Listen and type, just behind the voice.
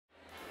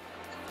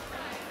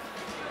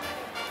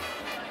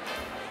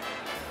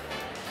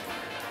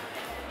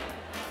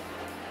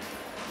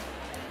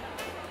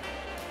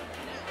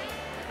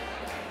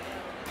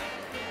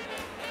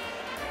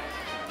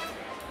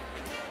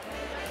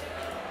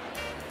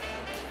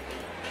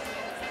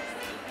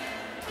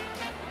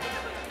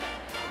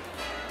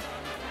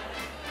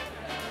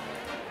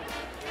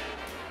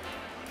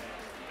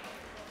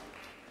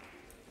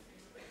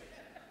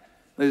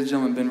Ladies and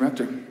gentlemen, Ben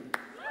Rector.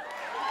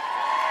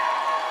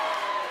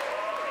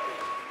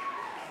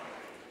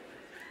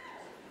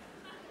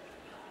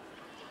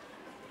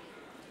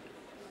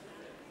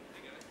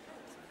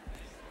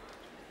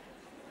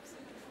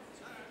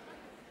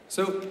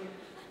 So,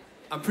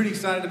 I'm pretty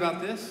excited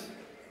about this.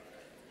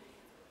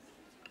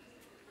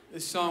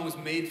 This song was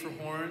made for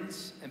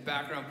horns and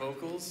background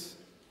vocals.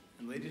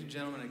 And ladies and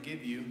gentlemen, I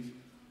give you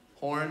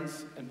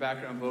horns and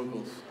background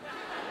vocals.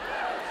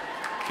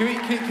 Can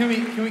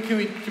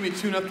we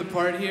tune up the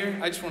part here?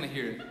 I just want to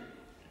hear it.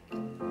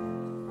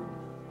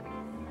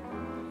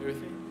 You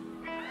with me?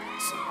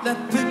 So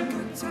let the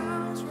good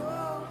times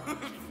roll.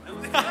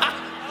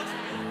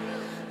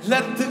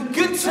 Let the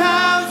good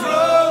times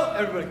roll.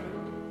 Everybody.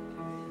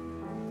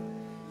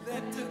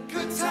 Let the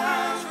good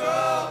times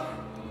roll.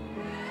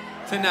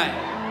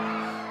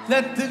 Tonight.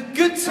 Let the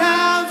good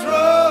times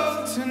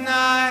roll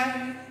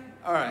tonight.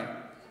 All right.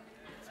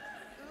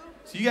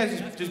 So you guys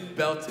just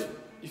belt it.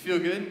 You feel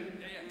good?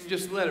 You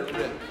just let it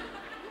rip.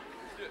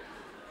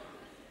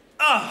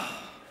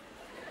 Ah!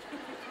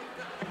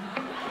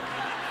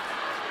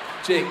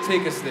 Jake,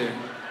 take us there.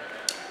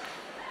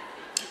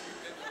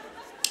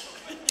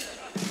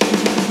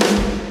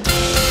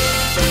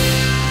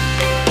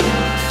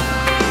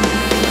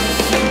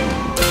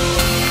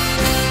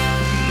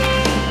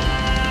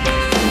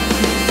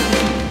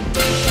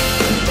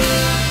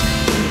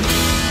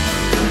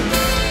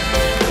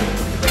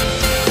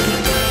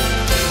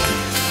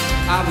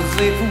 I was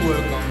late for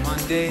work on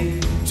Monday.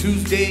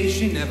 Tuesday,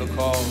 she never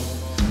called.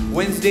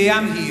 Wednesday,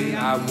 I'm here.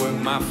 I work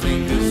my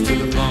fingers to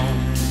the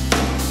bone.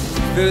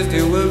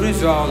 Thursday,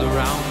 worries all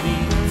around me.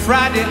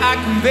 Friday, I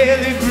can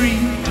barely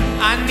breathe.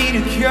 I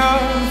need a cure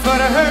for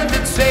the hurt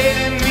that's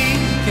ailing me.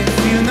 Can't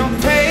feel no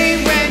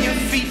pain when your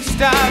feet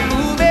start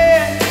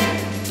moving.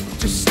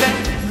 Just let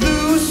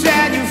loose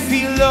and you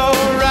feel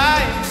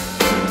alright.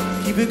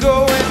 Keep it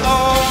going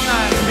all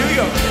night. Here we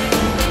go.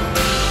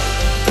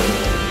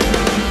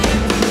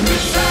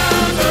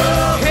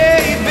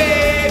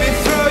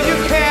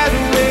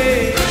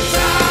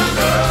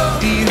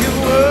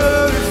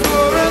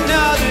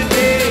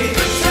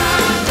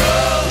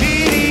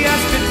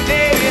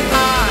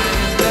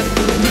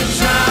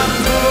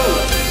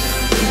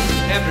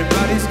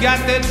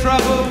 Got their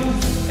troubles,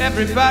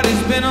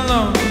 everybody's been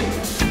alone.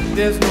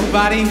 There's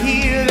nobody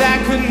here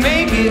that could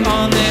make it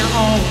on their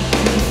own.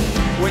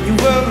 When your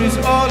worries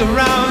all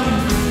around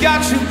you,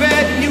 got your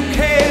bed and you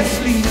can't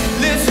sleep.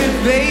 Listen,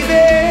 baby,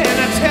 and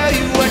I tell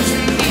you what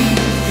you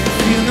need. You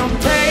feel no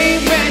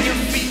pain when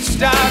your feet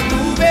start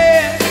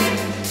moving.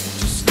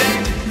 Just let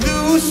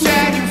loose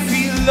and you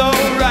feel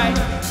alright.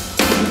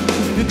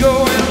 You're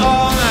going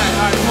all night.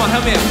 Alright, come on,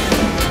 help me out.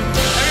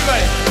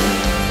 Everybody.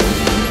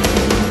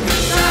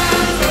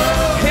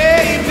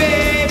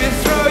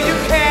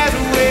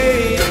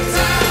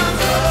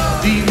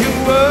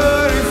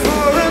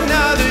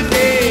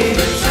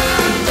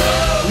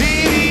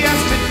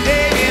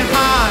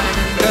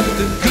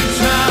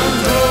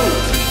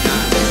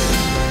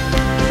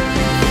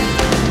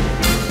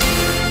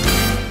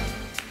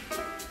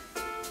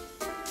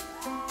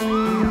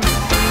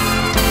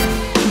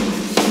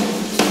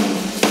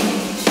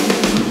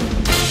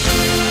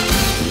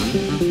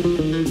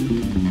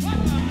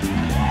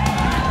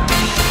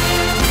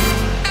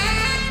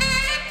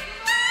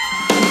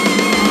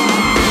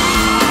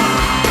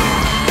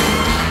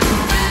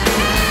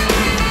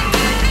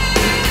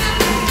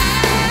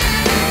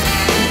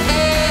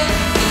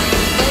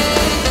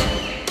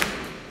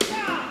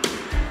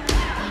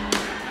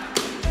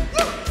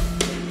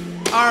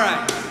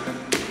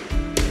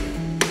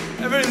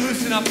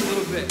 Up a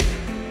little bit.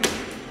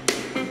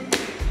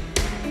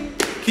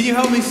 Can you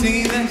help me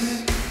singing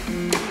this?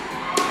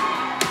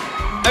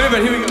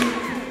 Everybody, here we go.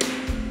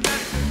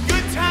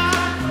 Good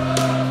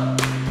time.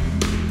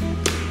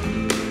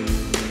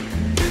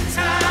 Good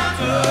time.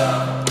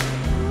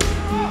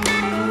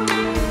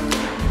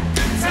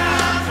 Good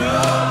time.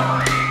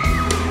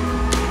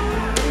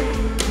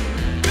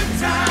 Good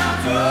time.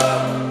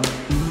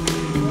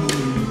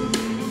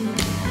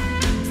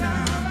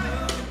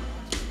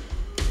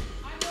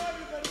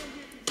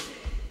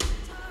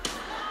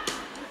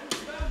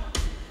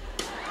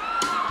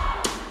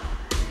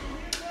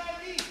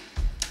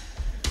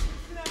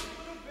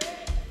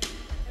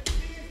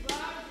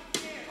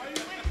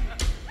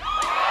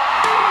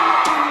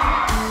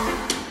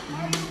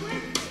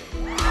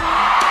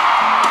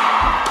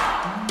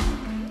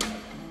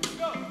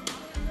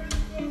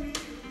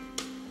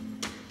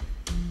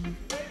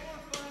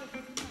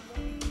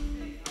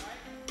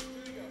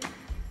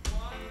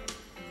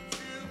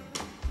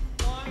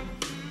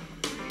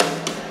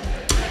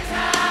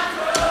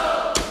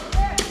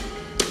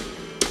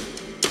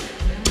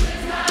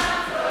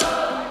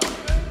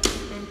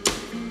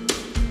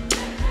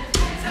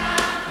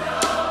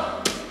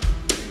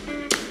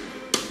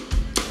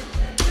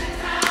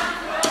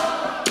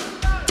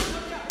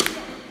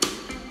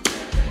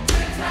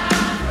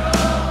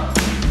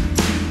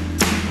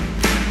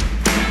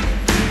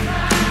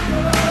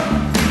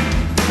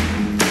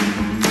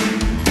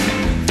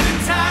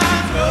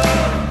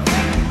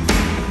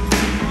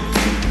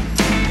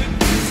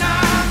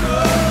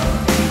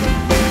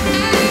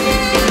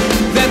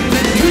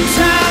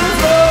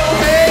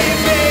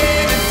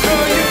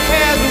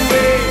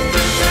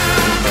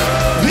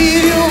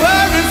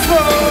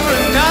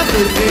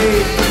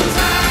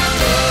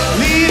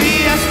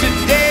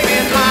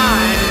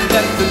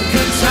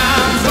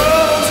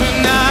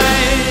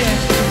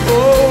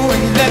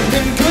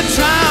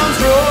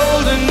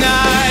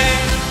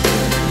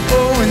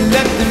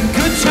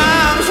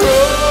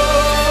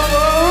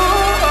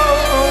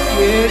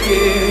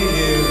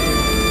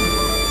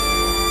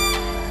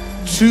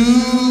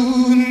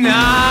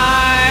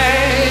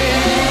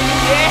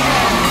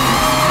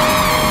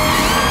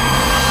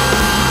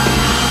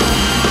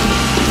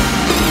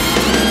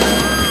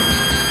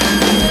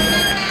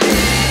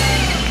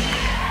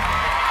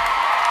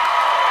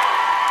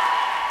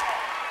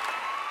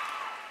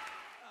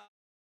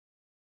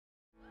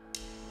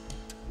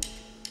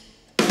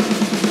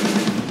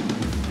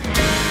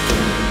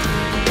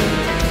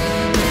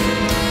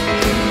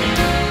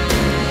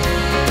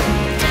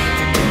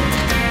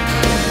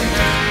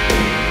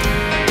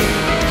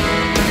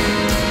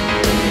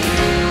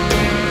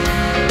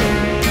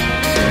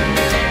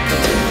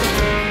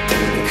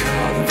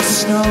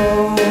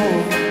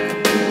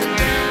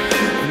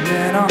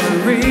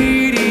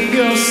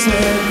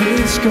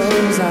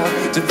 Goes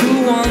out to the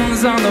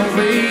ones on the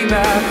way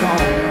back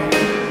home.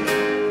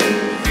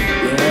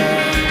 Yeah,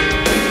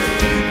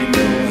 you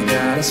know I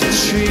got us a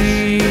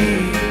tree,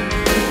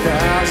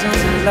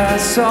 thousands of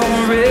lights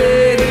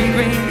already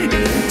ring.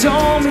 It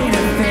don't mean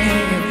a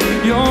thing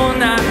if you're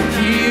not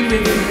here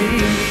with me.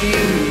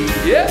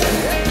 Yeah,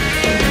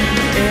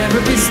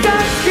 every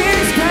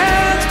stocking's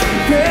packed,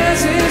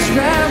 presents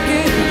wrapped,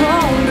 get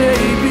home,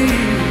 baby.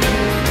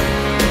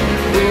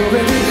 Oh,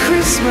 every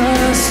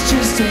Christmas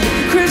just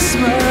ain't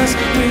Christmas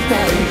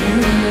without you.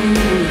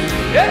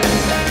 Yeah.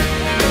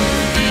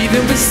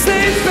 Even with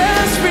sleigh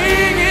bells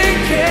ringing,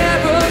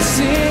 carols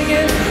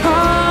singing,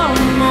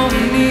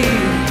 harmony.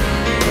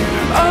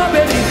 Oh,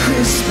 baby,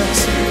 Christmas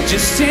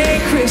just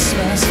ain't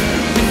Christmas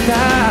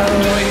without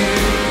you.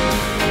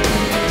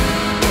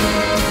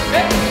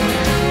 Yeah.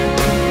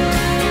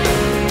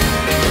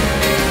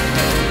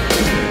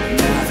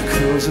 Now the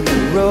crows and the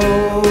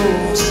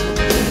rose,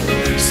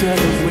 set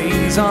the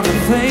wings on the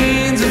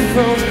plains of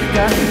rose,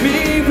 got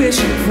me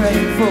wishing,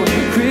 praying for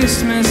your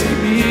Christmas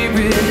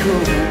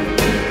miracle.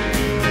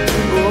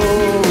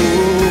 Oh,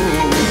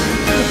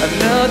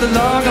 another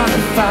log on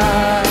the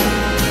fire,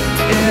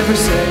 every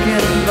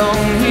second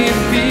alone here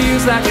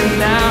feels like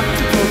an hour.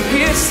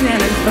 Forget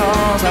Santa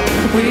Claus, I'm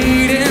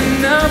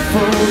waiting up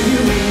for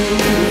you.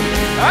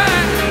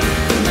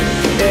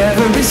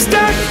 Every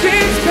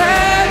stocking's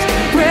packed,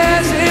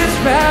 presents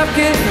wrapped,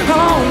 get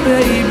home,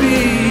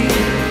 baby.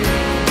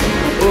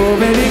 Oh,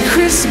 baby,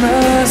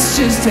 Christmas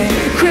just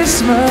ain't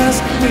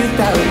Christmas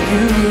without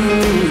you.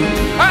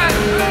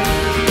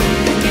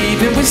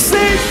 Even with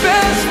sleigh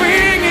bells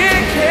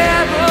ringing,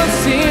 carols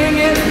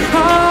singing,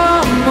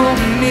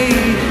 harmony.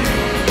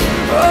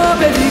 Oh,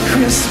 baby,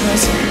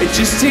 Christmas, it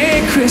just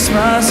ain't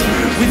Christmas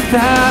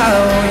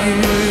without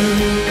you.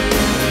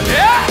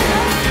 Yeah!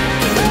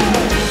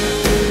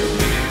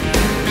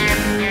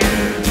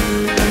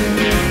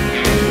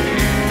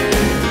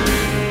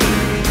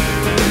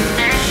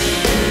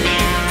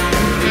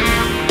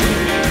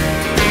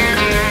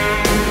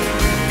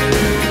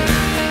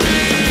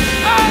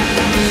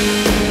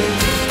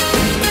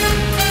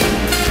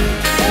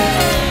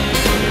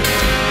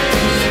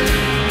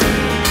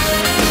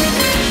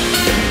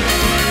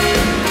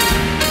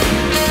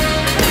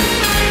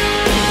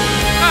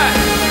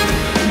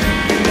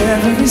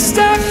 Every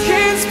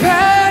stocking's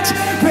packed,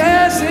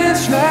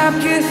 presents wrapped,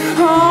 get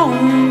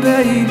home,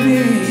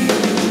 baby.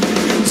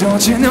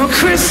 Don't you know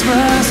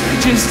Christmas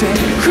just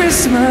ain't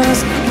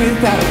Christmas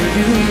without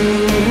you?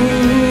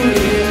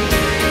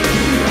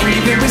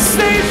 Even with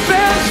sleigh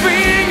bells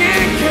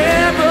ringing,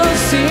 carols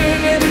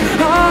singing,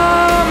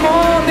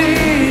 harmony.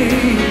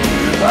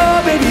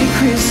 Oh, baby,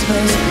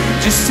 Christmas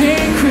just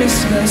ain't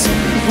Christmas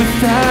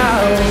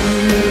without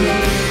you.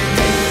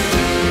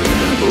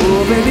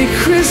 Oh, baby,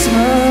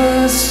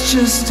 Christmas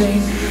just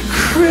ain't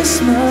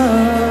Christmas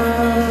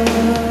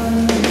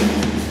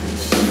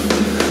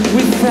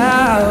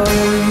without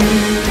you.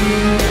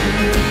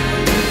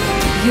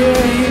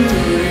 Yeah,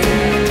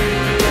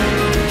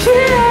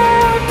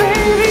 yeah,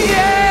 baby,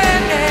 yeah.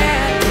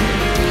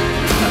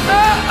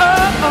 Oh,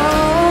 oh,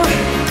 oh.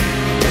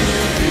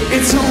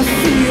 It don't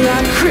feel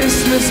like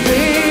Christmas,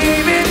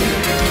 baby.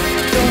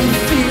 Don't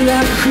feel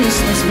like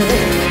Christmas,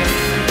 baby.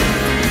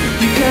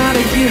 You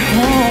gotta get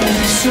home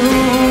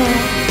soon.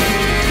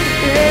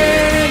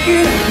 Yeah,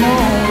 get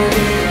home,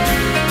 baby.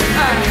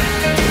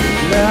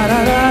 La da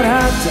da da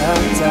da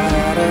da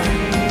da.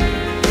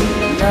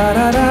 La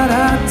da da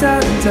da da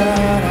da da.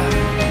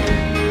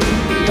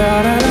 La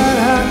da da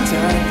da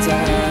da da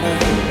da.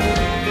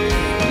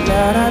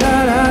 La da da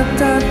da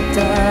da da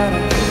da.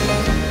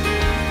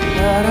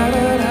 La da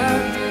da da.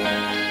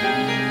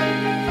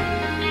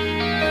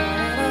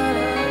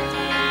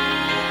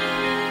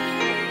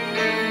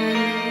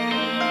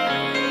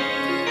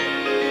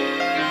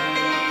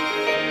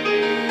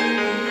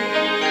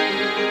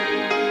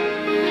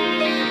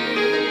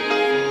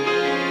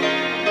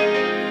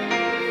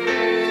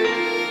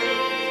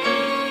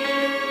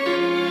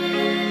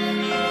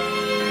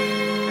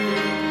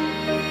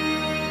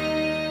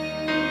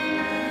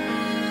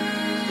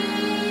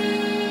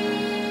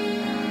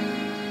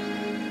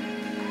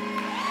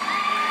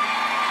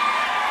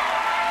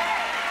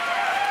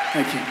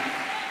 Thank you.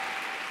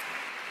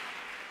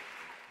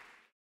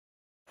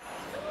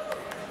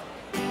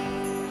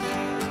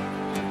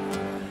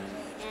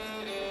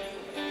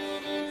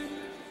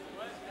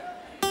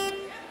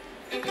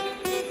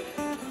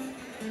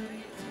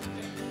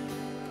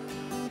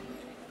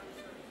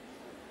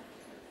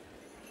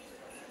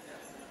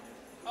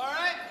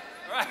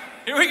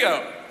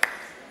 go.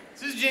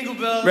 This is Jingle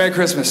Bells. Merry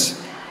Christmas.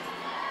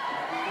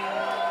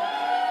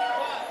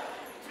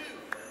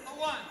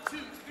 1, 2,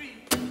 3.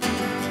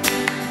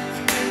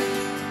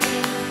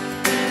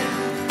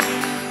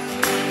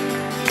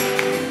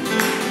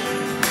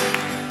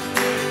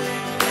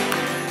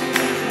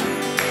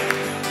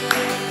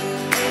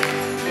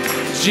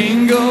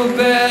 Jingle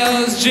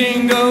bells,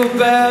 jingle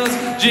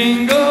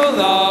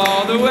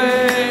all the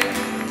way.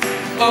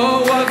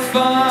 Oh, what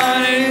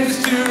fun it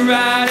is to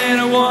ride in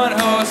a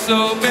one-horse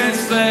open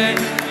sleigh.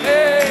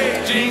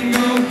 Hey,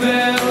 jingle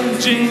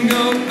bells,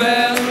 jingle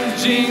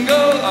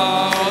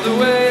all the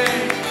way.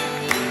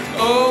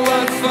 Oh,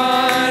 what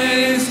fun it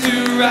is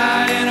to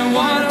ride in a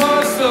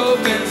one-horse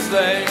open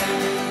sleigh.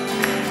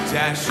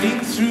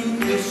 Dashing through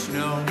the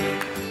snow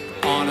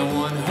on a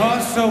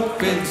one-horse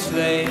open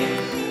sleigh.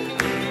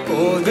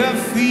 O'er the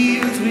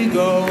fields we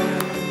go,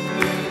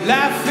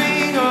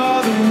 laughing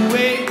all the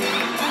way.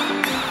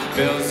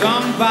 Bells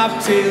on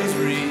bobtails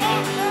ring,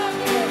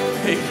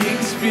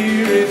 making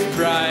spirits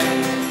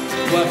bright.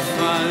 What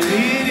fun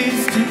it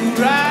is to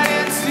ride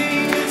and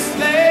sing a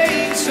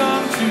sleighing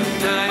song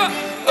tonight.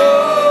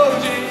 Oh,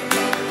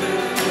 jingle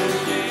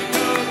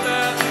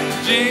bells,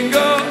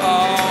 jingle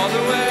all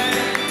the way.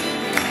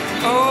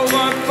 Oh,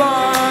 what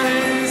fun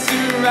it is to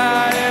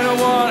ride in a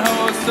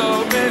one-horse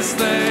open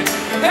sleigh.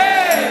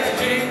 Hey,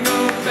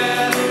 jingle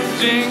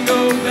bells,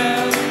 jingle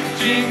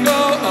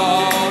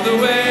all the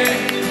way.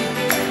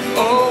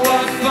 Oh,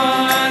 what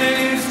fun it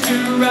is to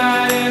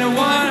ride in a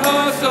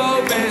one-horse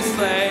open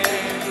sleigh.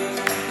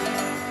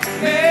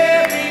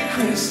 Merry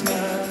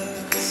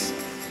Christmas,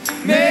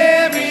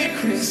 Merry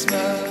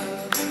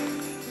Christmas,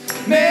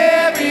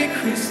 Merry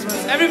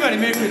Christmas. Everybody,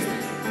 Merry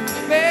Christmas.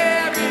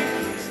 Merry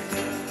Christmas,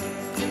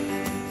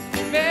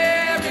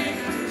 Merry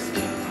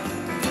Christmas,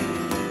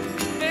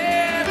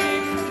 Merry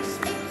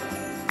Christmas,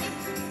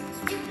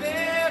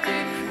 Merry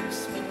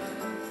Christmas.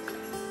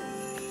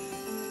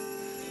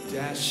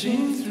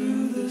 Dashing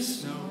through the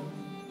snow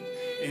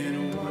in a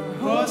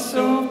one-horse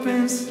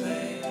open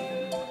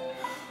sleigh.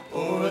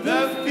 O'er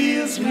the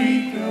fields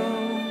we go,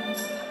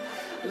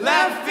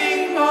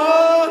 laughing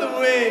all the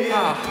way.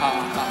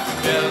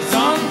 Bells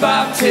on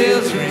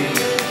bobtails ring,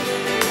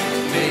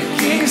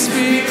 making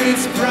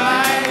spirits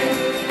bright.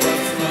 What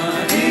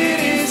fun it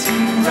is to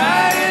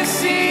ride and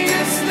sing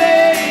a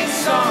sleighing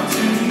song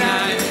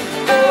tonight.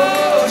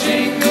 Oh,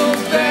 jingle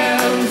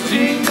bells,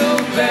 jingle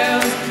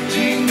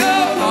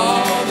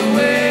all the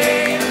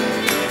way.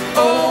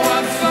 Oh,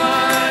 what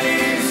fun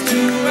it is to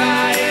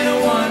ride in a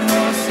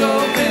one-horse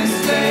open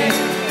sleigh.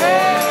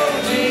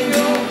 Oh,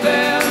 jingle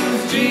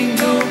bells,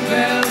 jingle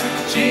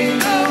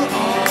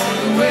all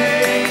the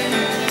way.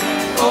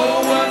 Oh,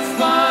 what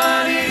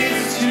fun it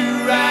is to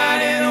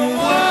ride in a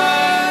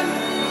one-horse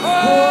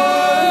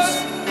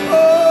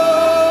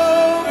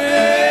open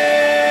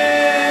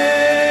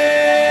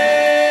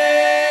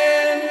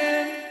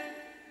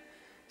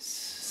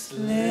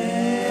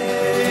sleigh.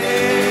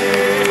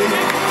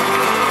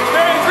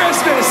 Merry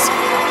Christmas.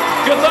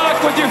 Good luck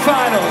with your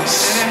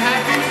finals. And a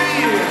Happy New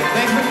Year.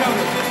 Thanks for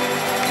coming.